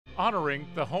honoring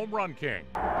the home run king.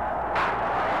 There's a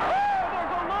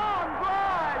long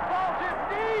drive, ball hit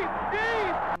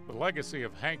deep. The legacy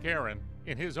of Hank Aaron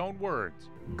in his own words.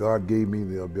 God gave me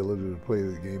the ability to play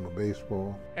the game of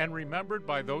baseball. And remembered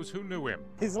by those who knew him.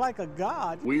 He's like a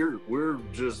god. We're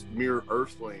just mere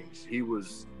earthlings. He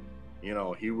was,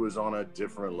 he was on a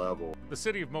different level. The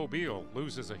city of Mobile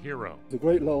loses a hero. It's a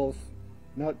great loss,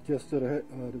 not just to the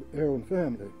Aaron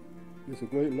family. It's a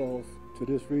great loss to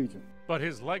this region. But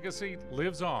his legacy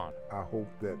lives on. I hope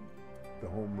that the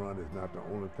home run is not the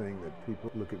only thing that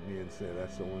people look at me and say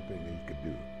that's the only thing that he could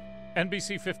do.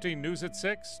 NBC 15 News at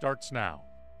 6 starts now.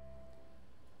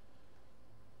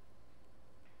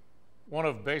 One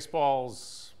of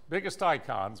baseball's biggest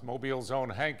icons, Mobile's own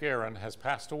Hank Aaron, has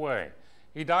passed away.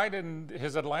 He died in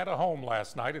his Atlanta home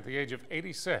last night at the age of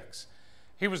 86.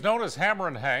 He was known as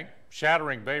Hammerin' Hank,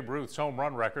 shattering Babe Ruth's home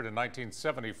run record in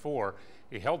 1974.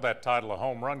 He held that title of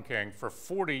home run king for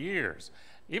 40 years.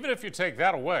 Even if you take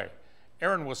that away,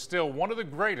 Aaron was still one of the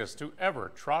greatest to ever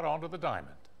trot onto the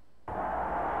diamond.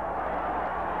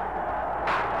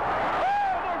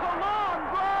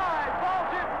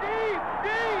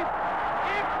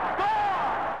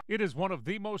 It is one of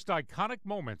the most iconic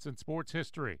moments in sports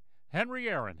history. Henry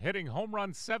Aaron hitting home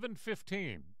run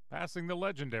 715, passing the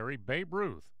legendary Babe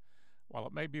Ruth. While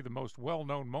it may be the most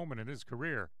well-known moment in his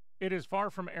career, it is far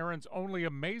from Aaron's only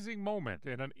amazing moment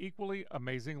in an equally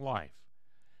amazing life.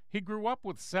 He grew up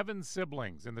with 7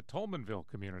 siblings in the Tolmanville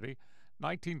community.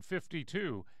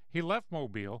 1952, he left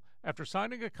Mobile after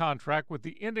signing a contract with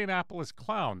the Indianapolis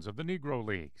Clowns of the Negro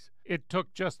Leagues. It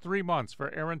took just 3 months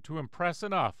for Aaron to impress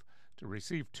enough to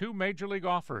receive 2 major league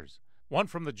offers, one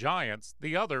from the Giants,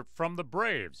 the other from the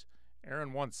Braves.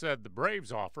 Aaron once said the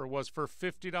Braves offer was for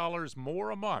 $50 more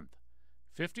a month.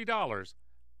 $50,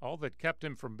 all that kept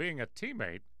him from being a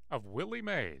teammate of Willie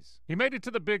Mays. He made it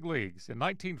to the big leagues in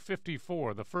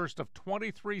 1954, the first of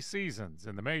 23 seasons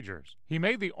in the majors. He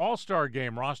made the All-Star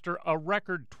Game roster a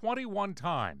record 21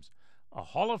 times, a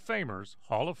Hall of Famer's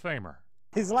Hall of Famer.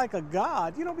 He's like a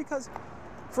god, because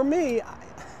for me,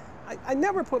 I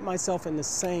never put myself in the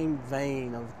same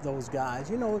vein of those guys.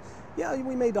 Yeah,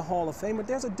 we made the Hall of Fame, but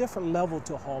there's a different level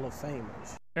to Hall of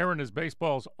Famers. Aaron is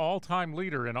baseball's all-time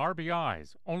leader in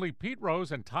RBIs. Only Pete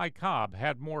Rose and Ty Cobb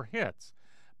had more hits,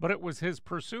 but it was his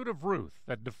pursuit of Ruth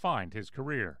that defined his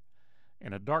career.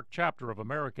 In a dark chapter of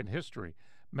American history,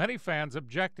 many fans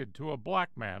objected to a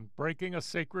black man breaking a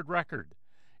sacred record.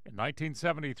 In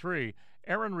 1973,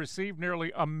 Aaron received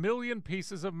nearly 1 million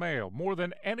pieces of mail, more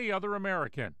than any other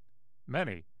American.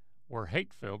 Many were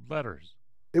hate-filled letters.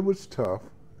 It was tough.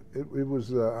 It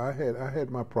was. I had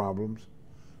my problems,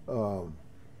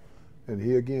 and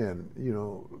here again,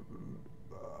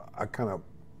 I kind of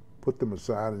put them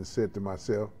aside and said to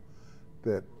myself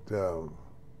that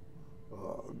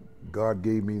God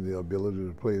gave me the ability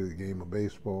to play the game of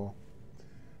baseball,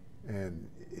 and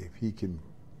if He can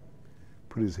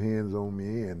put His hands on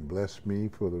me and bless me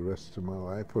for the rest of my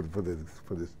life,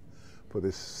 for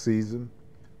this season,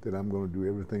 that I'm going to do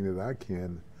everything that I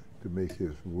can to make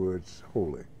His words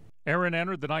holy. Aaron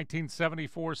entered the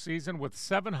 1974 season with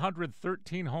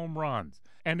 713 home runs,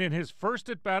 and in his first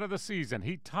at-bat of the season,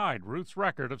 he tied Ruth's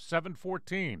record of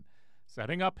 714,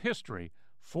 setting up history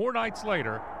 4 nights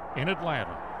later in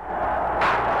Atlanta.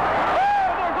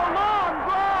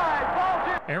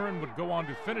 Aaron would go on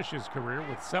to finish his career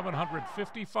with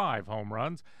 755 home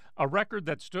runs, a record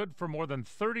that stood for more than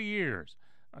 30 years,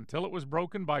 until it was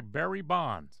broken by Barry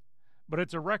Bonds. But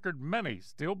it's a record many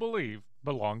still believe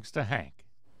belongs to Hank.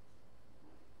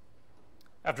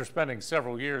 After spending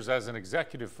several years as an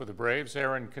executive for the Braves,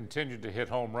 Aaron continued to hit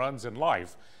home runs in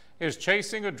life. His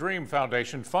Chasing a Dream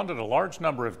Foundation funded a large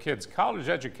number of kids' college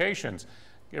educations,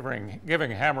 giving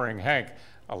Hammering Hank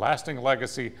a lasting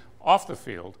legacy off the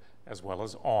field as well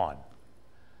as on.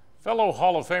 Fellow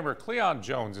Hall of Famer Cleon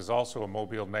Jones is also a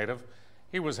Mobile native.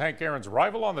 He was Hank Aaron's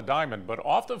rival on the diamond, but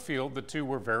off the field, the two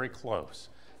were very close.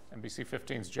 NBC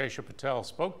 15's Jaysha Patel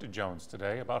spoke to Jones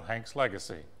today about Hank's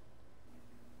legacy.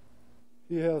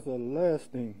 He has a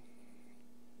lasting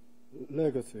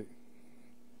legacy,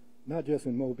 not just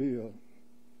in Mobile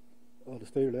or the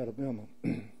state of Alabama,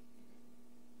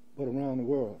 but around the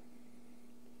world.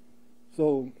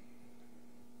 So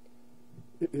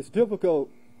it's difficult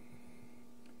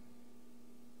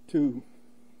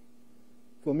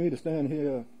for me to stand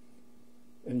here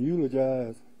and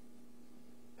eulogize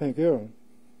Hank Aaron,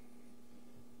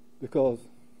 because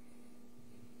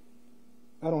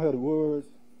I don't have the words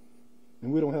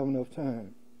and we don't have enough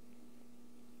time.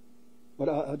 But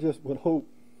I just would hope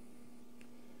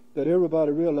that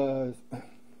everybody realize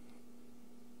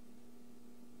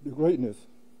the greatness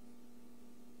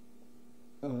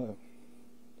and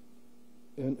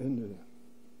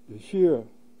the sheer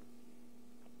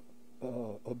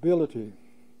ability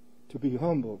to be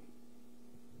humble,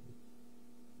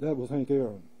 that was Hank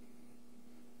Aaron.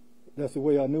 That's the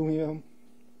way I knew him.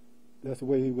 That's the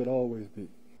way he would always be.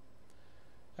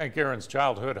 Hank Aaron's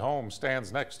childhood home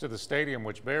stands next to the stadium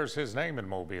which bears his name in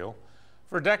Mobile.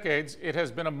 For decades, it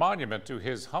has been a monument to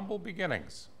his humble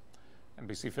beginnings.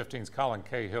 NBC 15's Colin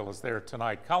Cahill is there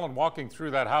tonight. Colin, walking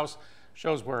through that house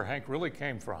shows where Hank really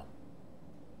came from.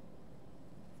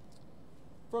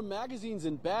 From magazines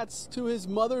and bats to his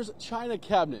mother's china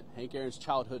cabinet, Hank Aaron's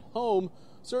childhood home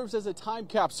serves as a time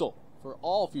capsule for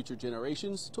all future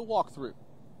generations to walk through.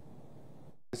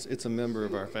 It's a member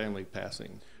of our family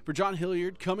passing. For John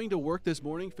Hilliard, coming to work this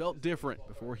morning felt different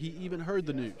before he even heard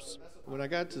the news. When I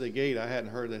got to the gate, I hadn't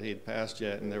heard that he had passed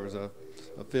yet, and there was a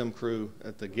film crew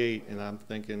at the gate, and I'm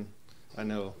thinking, I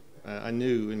knew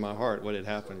in my heart what had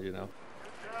happened, you know.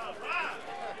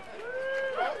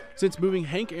 Since moving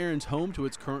Hank Aaron's home to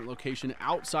its current location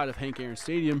outside of Hank Aaron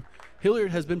Stadium,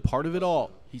 Hilliard has been part of it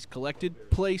all. He's collected,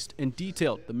 placed, and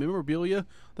detailed the memorabilia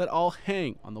that all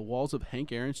hang on the walls of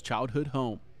Hank Aaron's childhood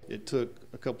home. It took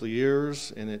a couple of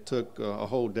years, and it took a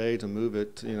whole day to move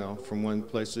it, you know, from one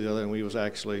place to the other. And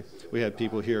we had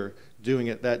people here doing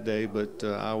it that day, but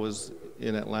I was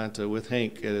in Atlanta with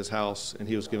Hank at his house, and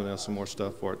he was giving us some more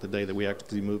stuff for it the day that we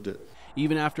actually moved it.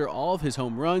 Even after all of his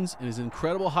home runs and his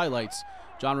incredible highlights,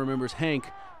 John remembers Hank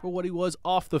for what he was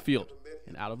off the field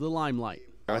and out of the limelight.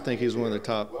 I think he's one of the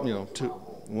top, you know,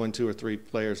 one, two, or three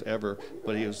players ever,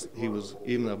 but he was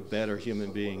even a better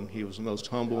human being. He was the most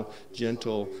humble,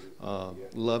 gentle,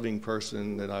 loving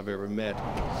person that I've ever met.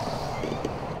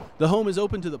 The home is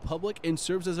open to the public and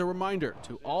serves as a reminder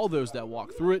to all those that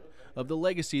walk through it of the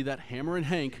legacy that Hammer and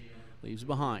Hank leaves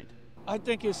behind. I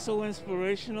think it's so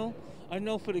inspirational. I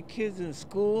know for the kids in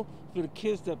school, for the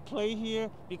kids that play here,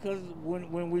 because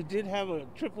when we did have a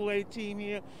AAA team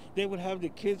here, they would have the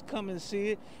kids come and see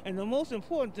it. And the most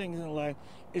important thing in life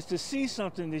is to see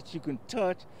something that you can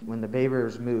touch. When the Bay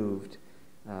Bears moved,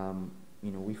 you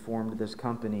know, we formed this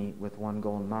company with one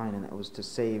goal in mind, and that was to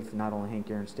save not only Hank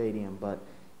Aaron Stadium, but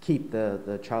keep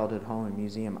the childhood home and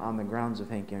museum on the grounds of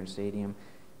Hank Aaron Stadium,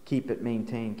 keep it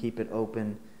maintained, keep it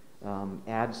open,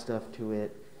 add stuff to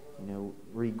it, you know,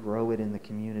 regrow it in the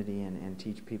community and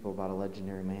teach people about a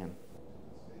legendary man.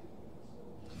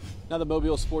 Now the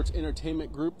Mobile Sports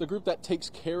Entertainment Group, the group that takes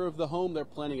care of the home, they're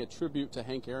planning a tribute to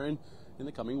Hank Aaron in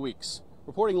the coming weeks.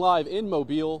 Reporting live in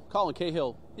Mobile, Colin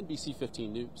Cahill, NBC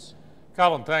 15 News.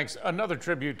 Colin, thanks. Another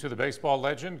tribute to the baseball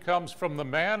legend comes from the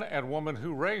man and woman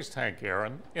who raised Hank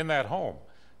Aaron in that home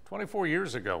 24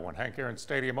 years ago when Hank Aaron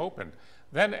Stadium opened.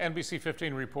 Then NBC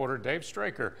 15 reporter Dave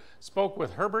Straker spoke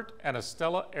with Herbert and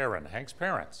Estella Aaron, Hank's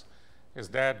parents. His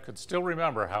dad could still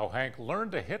remember how Hank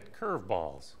learned to hit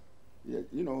curveballs. Yeah,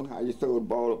 you know how you throw the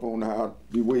ball up on the house,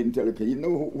 you wait until it, you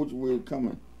know which way it's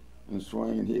coming, and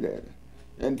swing and hit at it.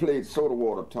 And played soda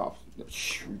water tops.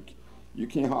 You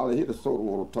can't hardly hit a soda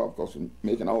water top because I'm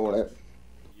making all that.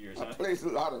 I placed a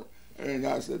lot of, and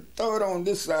I said, throw it on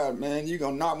this side, man. You're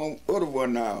going to knock my other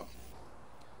one out.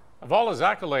 Of all his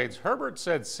accolades, Herbert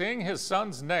said seeing his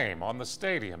son's name on the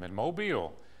stadium in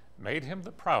Mobile made him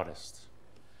the proudest.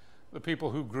 The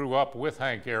people who grew up with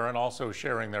Hank Aaron also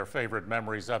sharing their favorite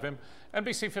memories of him.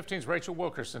 NBC 15's Rachel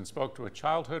Wilkerson spoke to a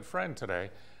childhood friend today.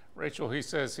 Rachel, he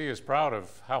says he is proud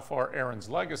of how far Aaron's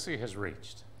legacy has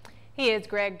reached. He is,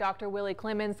 Greg. Dr. Willie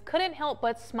Clemens couldn't help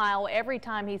but smile every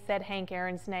time he said Hank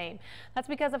Aaron's name. That's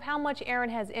because of how much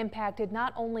Aaron has impacted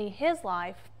not only his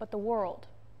life, but the world.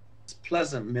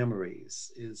 Pleasant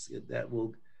memories that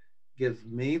will give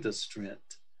me the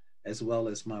strength, as well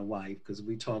as my wife, because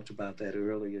we talked about that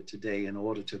earlier today, in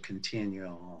order to continue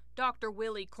on. Dr.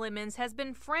 Willie Clemens has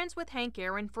been friends with Hank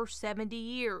Aaron for 70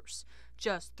 years.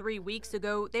 Just 3 weeks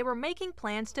ago, they were making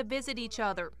plans to visit each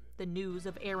other. The news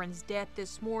of Aaron's death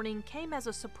this morning came as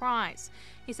a surprise.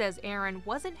 He says Aaron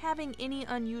wasn't having any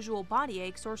unusual body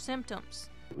aches or symptoms.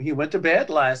 He went to bed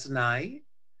last night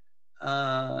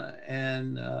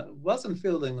and wasn't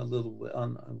feeling a little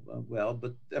well,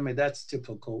 but I mean, that's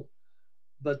typical.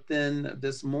 But then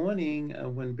this morning,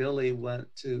 when Billy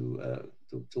went to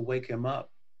wake him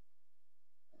up,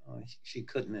 she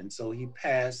couldn't, and so he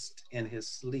passed in his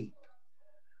sleep.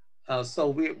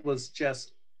 So it was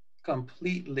just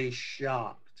completely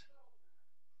shocked,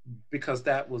 because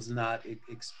that was not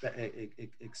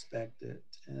expected.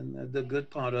 And the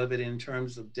good part of it, in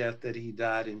terms of death, that he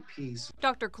died in peace.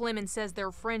 Dr. Clemens says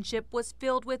their friendship was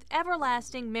filled with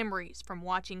everlasting memories, from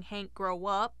watching Hank grow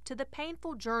up to the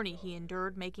painful journey he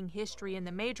endured making history in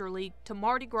the Major League to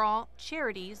Mardi Gras,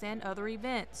 charities, and other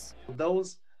events.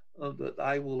 Those that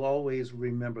I will always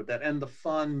remember that, and the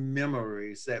fun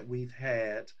memories that we've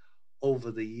had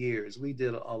over the years. We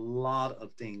did a lot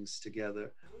of things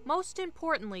together. Most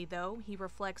importantly, though, he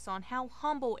reflects on how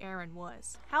humble Aaron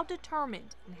was, how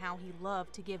determined, and how he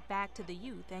loved to give back to the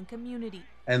youth and community.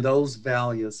 And those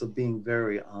values of being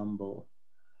very humble,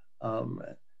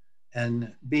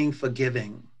 and being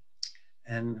forgiving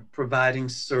and providing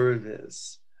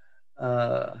service,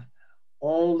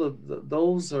 all of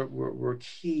those were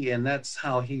key, and that's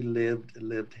how he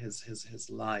lived his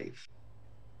life.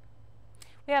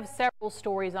 We have several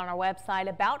stories on our website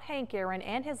about Hank Aaron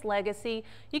and his legacy.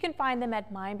 You can find them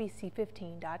at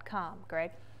mynbc15.com.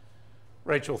 Greg?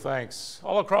 Rachel, thanks.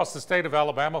 All across the state of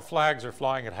Alabama, flags are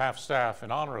flying at half-staff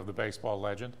in honor of the baseball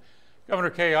legend.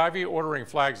 Governor Kay Ivey ordering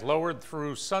flags lowered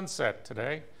through sunset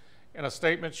today. In a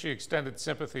statement, she extended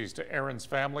sympathies to Aaron's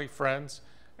family, friends,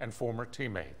 and former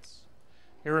teammates.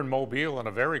 Here in Mobile, in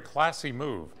a very classy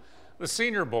move, the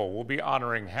Senior Bowl will be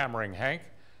honoring Hammering Hank.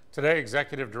 Today,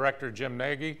 Executive Director Jim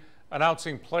Nagy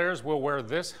announcing players will wear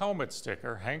this helmet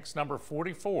sticker, Hank's number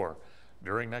 44,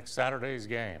 during next Saturday's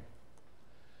game.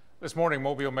 This morning,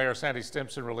 Mobile Mayor Sandy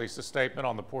Stimpson released a statement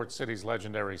on the port city's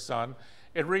legendary son.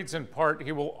 It reads in part,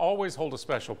 "He will always hold a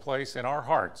special place in our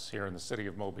hearts here in the city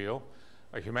of Mobile,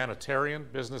 a humanitarian,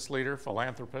 business leader,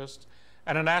 philanthropist,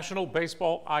 and a national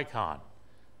baseball icon.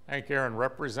 Hank Aaron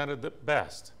represented the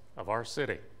best of our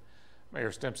city."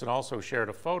 Mayor Stimpson also shared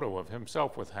a photo of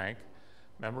himself with Hank,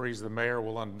 memories the mayor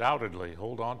will undoubtedly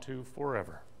hold on to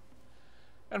forever.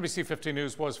 NBC 15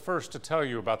 News was first to tell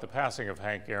you about the passing of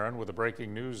Hank Aaron with a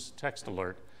breaking news text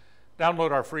alert.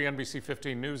 Download our free NBC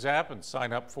 15 News app and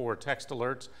sign up for text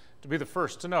alerts to be the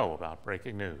first to know about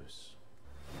breaking news.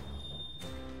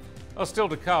 Still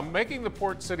to come, making the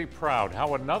port city proud,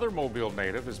 how another Mobile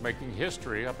native is making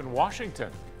history up in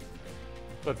Washington.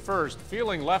 But first,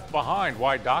 feeling left behind,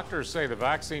 why doctors say the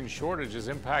vaccine shortage is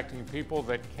impacting people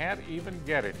that can't even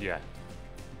get it yet.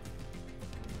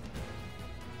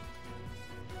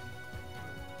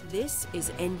 This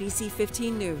is NBC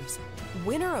 15 News,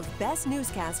 winner of Best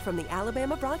Newscast from the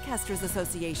Alabama Broadcasters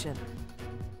Association.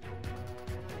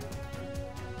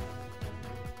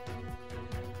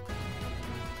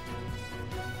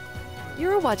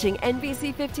 You're watching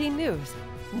NBC 15 News,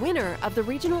 winner of the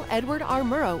Regional Edward R.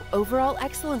 Murrow Overall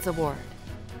Excellence Award.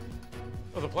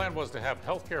 Well, the plan was to have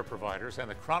healthcare providers and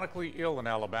the chronically ill in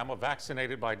Alabama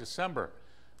vaccinated by December.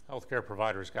 Healthcare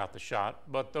providers got the shot,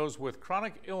 but those with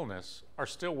chronic illness are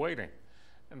still waiting.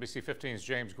 NBC 15's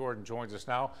James Gordon joins us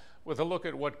now with a look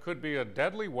at what could be a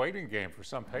deadly waiting game for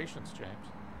some patients, James.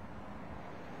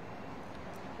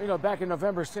 You know, back in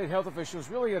November, state health officials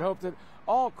really had hoped that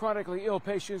all chronically ill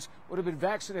patients would have been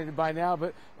vaccinated by now,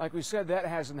 but like we said, that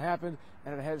hasn't happened,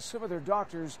 and it has some of their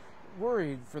doctors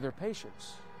worried for their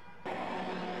patients.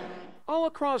 All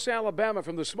across Alabama,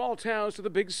 from the small towns to the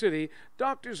big city,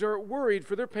 doctors are worried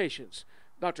for their patients.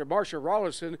 Dr. Marcia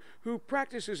Rollison, who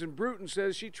practices in Bruton,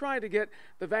 says she tried to get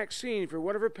the vaccine for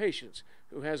one of her patients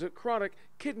who has a chronic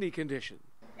kidney condition.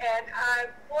 And I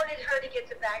wanted her to get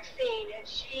the vaccine, and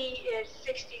she is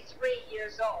 63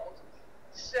 years old.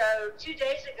 So 2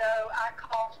 days ago, I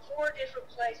called 4 different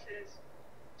places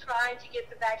trying to get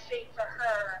the vaccine for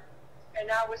her, and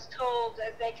I was told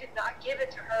that they could not give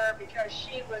it to her because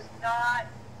she was not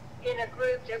in a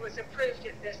group that was approved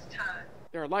at this time.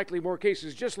 There are likely more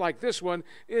cases just like this one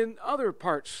in other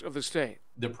parts of the state.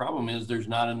 The problem is there's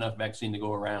not enough vaccine to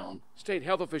go around. State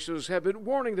health officials have been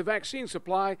warning the vaccine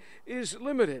supply is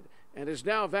limited and is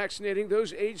now vaccinating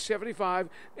those age 75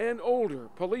 and older,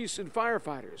 police and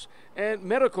firefighters, and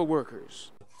medical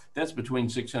workers. That's between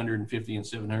 650 and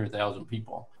 700,000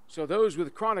 people. So those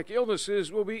with chronic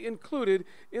illnesses will be included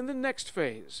in the next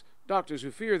phase. Doctors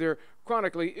who fear their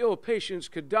chronically ill patients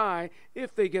could die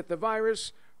if they get the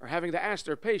virus are having to ask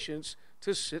their patients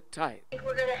to sit tight. I think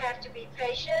we're going to have to be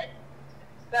patient,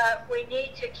 but we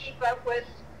need to keep up with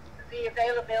the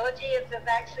availability of the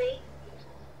vaccine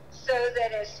so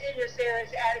that as soon as there is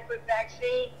adequate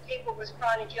vaccine, people with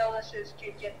chronic illnesses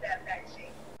can get that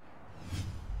vaccine.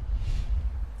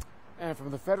 And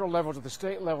from the federal level to the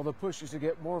state level, the push is to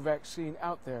get more vaccine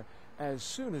out there as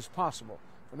soon as possible.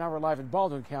 But now we're live in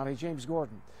Baldwin County. James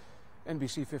Gordon,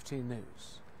 NBC 15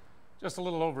 News. Just a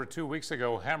little over 2 weeks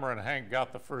ago, Hammer and Hank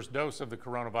got the first dose of the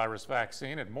coronavirus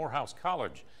vaccine at Morehouse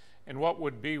College in what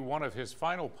would be one of his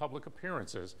final public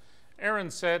appearances. Aaron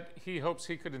said he hopes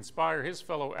he could inspire his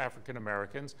fellow African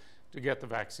Americans to get the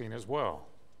vaccine as well.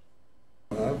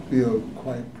 I feel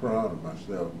quite proud of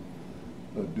myself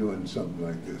of doing something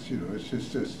like this. You know, it's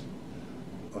just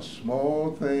a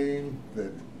small thing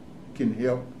that can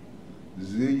help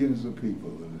zillions of people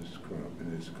in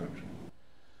this country.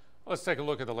 Let's take a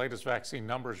look at the latest vaccine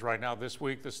numbers right now. This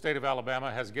week, the state of Alabama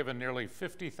has given nearly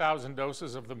 50,000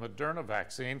 doses of the Moderna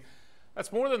vaccine.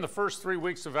 That's more than the first 3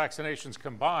 weeks of vaccinations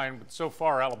combined, but so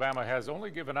far Alabama has only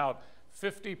given out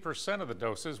 50% of the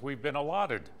doses we've been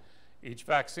allotted. Each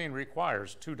vaccine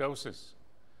requires 2 doses.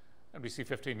 NBC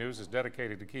 15 News is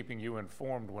dedicated to keeping you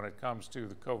informed when it comes to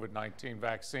the COVID-19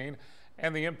 vaccine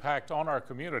and the impact on our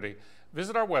community.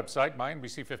 Visit our website,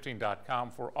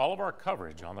 mynbc15.com, for all of our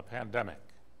coverage on the pandemic.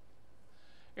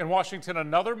 In Washington,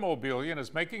 another Mobilian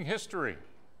is making history.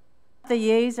 The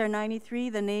yeas are 93,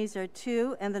 the nays are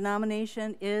 2, and the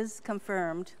nomination is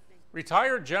confirmed.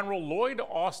 Retired General Lloyd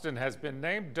Austin has been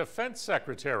named Defense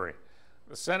Secretary.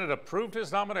 The Senate approved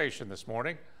his nomination this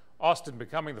morning. Austin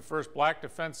becoming the first black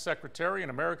defense secretary in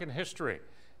American history.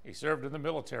 He served in the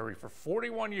military for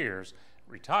 41 years,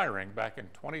 retiring back in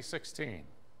 2016.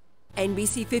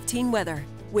 NBC 15 weather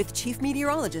with Chief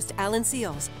Meteorologist Alan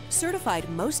Seals. Certified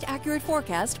most accurate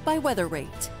forecast by Weather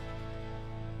Rate.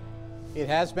 It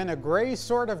has been a gray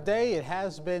sort of day. It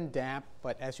has been damp,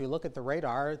 but as you look at the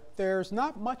radar, there's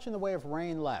not much in the way of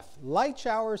rain left. Light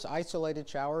showers, isolated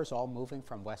showers, all moving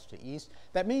from west to east.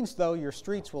 That means, though, your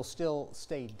streets will still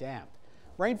stay damp.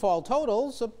 Rainfall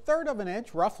totals, 1/3 of an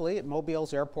inch roughly at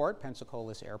Mobile's airport,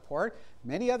 Pensacola's airport.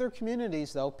 Many other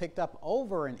communities, though, picked up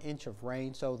over an inch of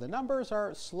rain, so the numbers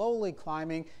are slowly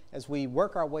climbing as we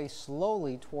work our way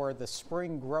slowly toward the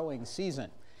spring growing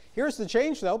season. Here's the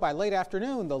change, though. By late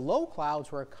afternoon, the low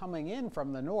clouds were coming in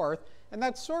from the north, and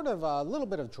that's sort of a little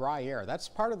bit of dry air. That's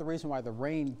part of the reason why the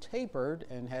rain tapered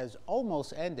and has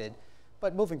almost ended,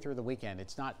 but moving through the weekend,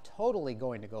 it's not totally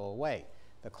going to go away.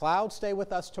 The clouds stay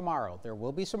with us tomorrow. There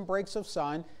will be some breaks of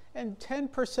sun, and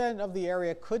 10% of the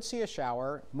area could see a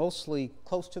shower, mostly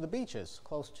close to the beaches,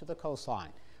 close to the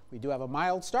coastline. We do have a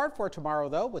mild start for tomorrow,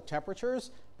 though, with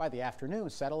temperatures by the afternoon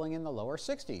settling in the lower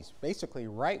 60s, basically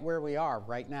right where we are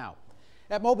right now.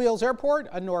 At Mobile's airport,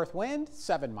 a north wind,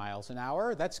 7 miles an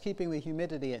hour. That's keeping the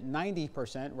humidity at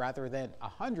 90% rather than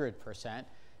 100%.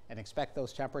 And expect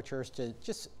those temperatures to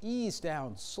just ease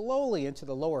down slowly into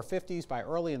the lower 50s by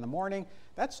early in the morning.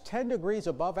 That's 10 degrees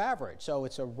above average, so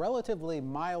it's a relatively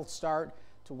mild start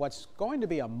to what's going to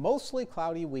be a mostly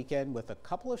cloudy weekend with a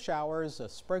couple of showers, a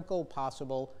sprinkle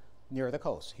possible near the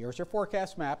coast. Here's your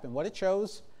forecast map and what it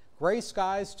shows. Gray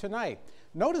skies tonight.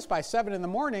 Notice by 7 in the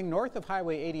morning, north of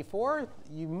Highway 84,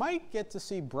 you might get to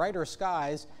see brighter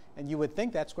skies, and you would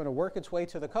think that's going to work its way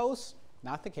to the coast.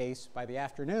 Not the case. By the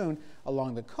afternoon,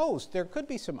 along the coast, there could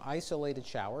be some isolated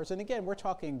showers. And again, we're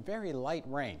talking very light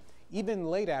rain. Even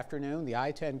late afternoon, the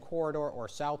I-10 corridor or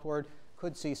southward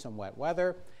could see some wet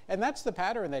weather. And that's the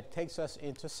pattern that takes us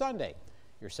into Sunday.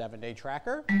 Your 7-day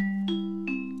tracker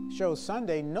shows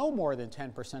Sunday no more than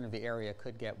 10% of the area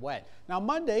could get wet. Now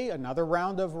Monday, another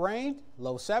round of rain,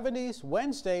 low 70s.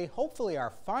 Wednesday, hopefully our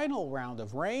final round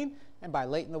of rain. And by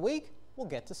late in the week, we'll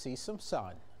get to see some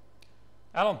sun.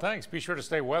 Alan, thanks. Be sure to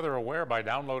stay weather aware by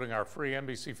downloading our free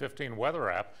NBC 15 weather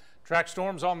app. Track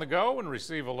storms on the go and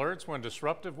receive alerts when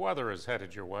disruptive weather is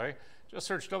headed your way. Just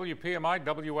search WPMI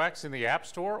WX in the App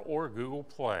Store or Google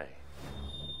Play.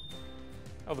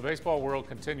 Well, the baseball world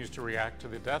continues to react to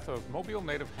the death of Mobile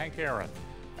native Hank Aaron.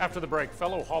 After the break,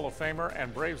 fellow Hall of Famer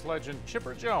and Braves legend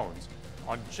Chipper Jones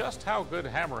on just how good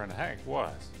Hammerin' Hank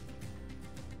was.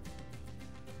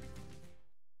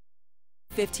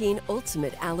 15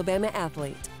 Ultimate Alabama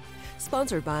Athlete.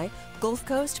 Sponsored by Gulf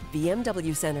Coast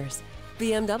BMW Centers.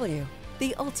 BMW,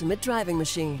 the ultimate driving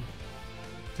machine.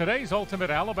 Today's Ultimate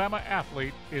Alabama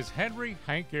Athlete is Henry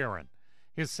Hank Aaron.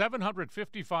 His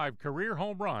 755 career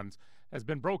home runs has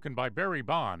been broken by Barry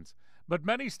Bonds, but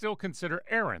many still consider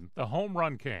Aaron the home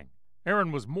run king.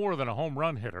 Aaron was more than a home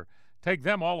run hitter. Take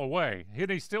them all away,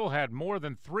 he still had more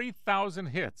than 3,000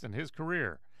 hits in his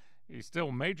career. He's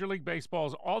still Major League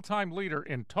Baseball's all-time leader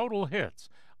in total hits,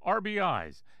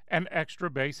 RBIs, and extra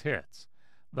base hits.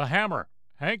 The Hammer,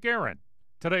 Hank Aaron,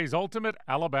 today's Ultimate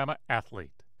Alabama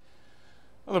Athlete.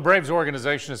 Well, the Braves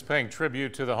organization is paying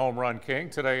tribute to the home run king.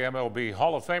 Today, MLB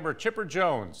Hall of Famer Chipper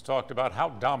Jones talked about how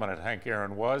dominant Hank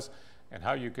Aaron was and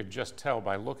how you could just tell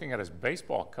by looking at his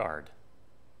baseball card.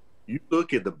 You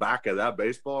look at the back of that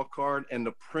baseball card, and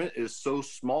the print is so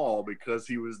small because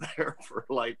he was there for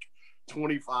like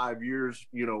 25 years,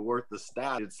 worth of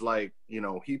stats. It's like,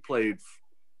 he played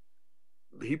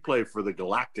for the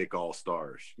Galactic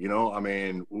All-Stars, I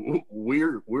mean,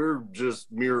 we're just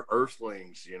mere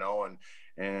earthlings,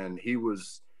 and he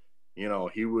was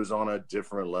on a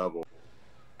different level.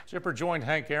 Chipper joined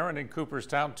Hank Aaron in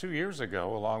Cooperstown 2 years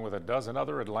ago, along with a dozen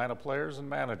other Atlanta players and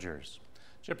managers.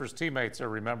 Chipper's teammates are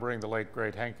remembering the late,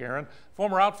 great Hank Aaron.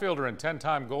 Former outfielder and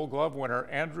 10-time Gold Glove winner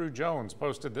Andrew Jones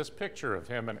posted this picture of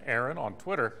him and Aaron on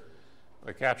Twitter.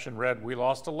 The caption read, "We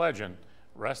lost a legend.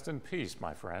 Rest in peace,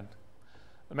 my friend."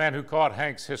 The man who caught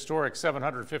Hank's historic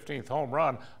 715th home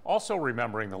run also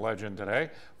remembering the legend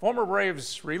today. Former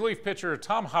Braves relief pitcher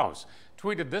Tom House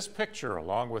tweeted this picture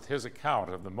along with his account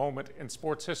of the moment in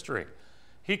sports history.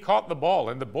 He caught the ball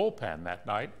in the bullpen that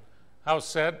night. House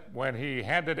said when he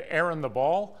handed Aaron the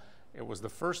ball, it was the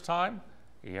first time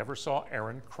he ever saw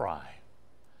Aaron cry.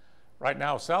 Right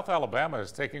now, South Alabama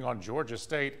is taking on Georgia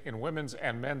State in women's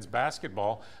and men's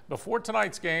basketball. Before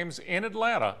tonight's games in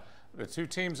Atlanta, the two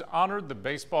teams honored the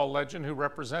baseball legend who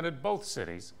represented both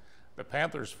cities. The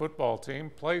Panthers football team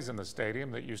plays in the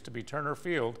stadium that used to be Turner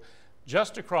Field,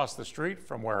 just across the street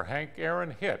from where Hank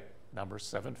Aaron hit number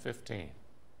 715.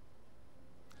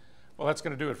 Well, that's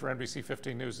going to do it for NBC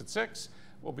 15 News at 6.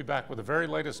 We'll be back with the very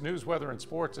latest news, weather, and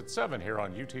sports at 7 here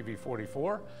on UTV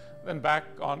 44, then back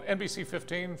on NBC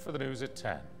 15 for the news at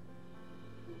 10.